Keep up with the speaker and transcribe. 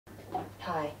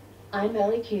Hi, I'm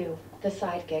Ellie Q, the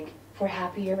sidekick for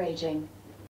happier aging.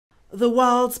 The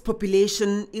world's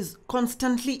population is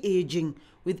constantly aging.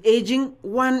 With aging,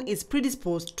 one is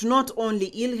predisposed to not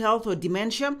only ill health or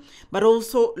dementia, but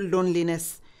also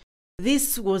loneliness.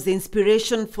 This was the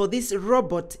inspiration for this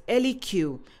robot, Ellie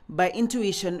Q, by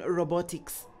Intuition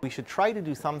Robotics. We should try to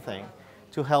do something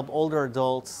to help older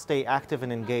adults stay active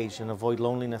and engaged and avoid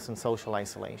loneliness and social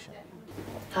isolation.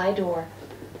 Hi, Dor.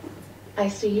 I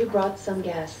see you brought some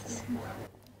guests.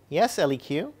 Yes, Ellie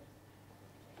Q.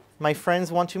 My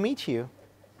friends want to meet you.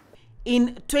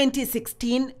 In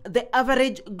 2016, the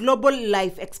average global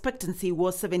life expectancy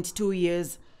was 72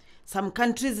 years. Some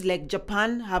countries like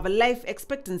Japan have a life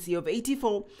expectancy of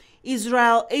 84,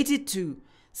 Israel 82,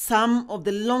 some of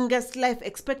the longest life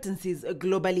expectancies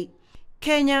globally.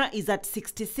 Kenya is at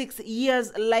 66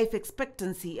 years life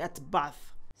expectancy at birth.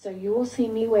 So you will see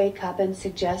me wake up and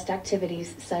suggest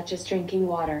activities such as drinking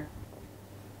water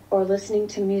or listening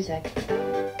to music.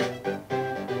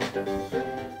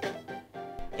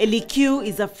 Ellie Q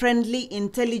is a friendly,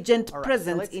 intelligent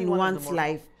presence in one's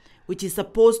life, which is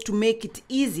supposed to make it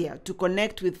easier to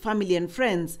connect with family and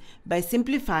friends by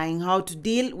simplifying how to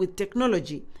deal with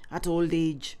technology at old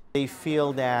age. They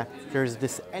feel that there's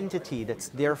this entity that's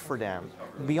there for them.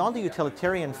 Beyond the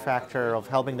utilitarian factor of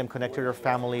helping them connect to their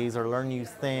families or learn new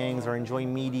things or enjoy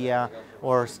media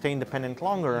or stay independent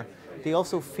longer, they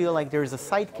also feel like there's a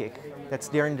sidekick that's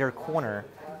there in their corner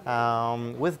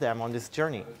with them on this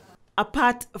journey.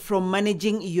 Apart from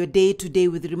managing your day-to-day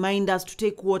with reminders to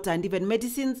take water and even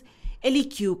medicines, Ellie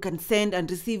Q can send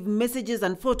and receive messages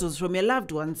and photos from your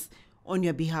loved ones on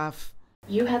your behalf.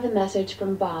 You have a message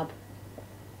from Bob.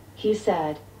 He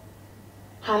said,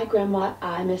 "Hi, Grandma,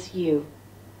 I miss you.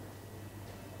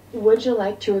 Would you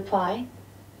like to reply?"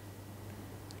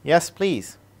 Yes,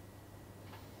 please.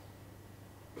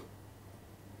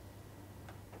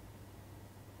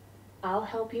 I'll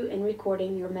help you in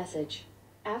recording your message.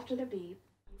 After the beep.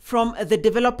 From the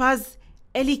developers,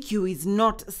 Ellie Q is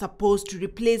not supposed to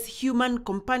replace human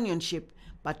companionship,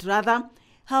 but rather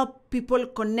help people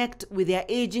connect with their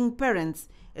aging parents,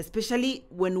 especially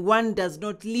when one does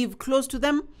not live close to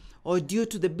them or due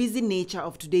to the busy nature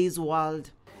of today's world.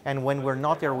 And when we're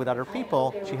not there with other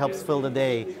people, she helps fill the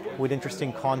day with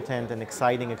interesting content and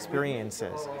exciting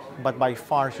experiences. But by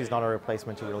far, she's not a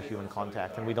replacement to real human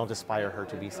contact, and we don't aspire her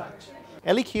to be such.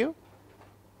 Ellie Q,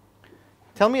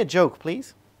 tell me a joke,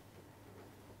 please.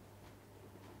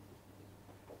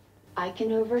 I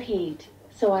can overheat,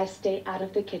 so I stay out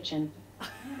of the kitchen.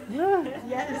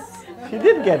 Yes. She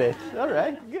did get it. All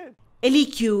right, good. Ellie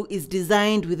Q is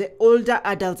designed with the older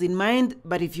adults in mind,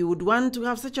 but if you would want to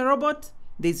have such a robot,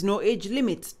 there's no age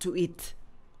limit to it.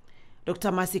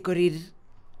 Dr. Mercy Korir,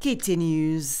 KTN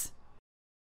News.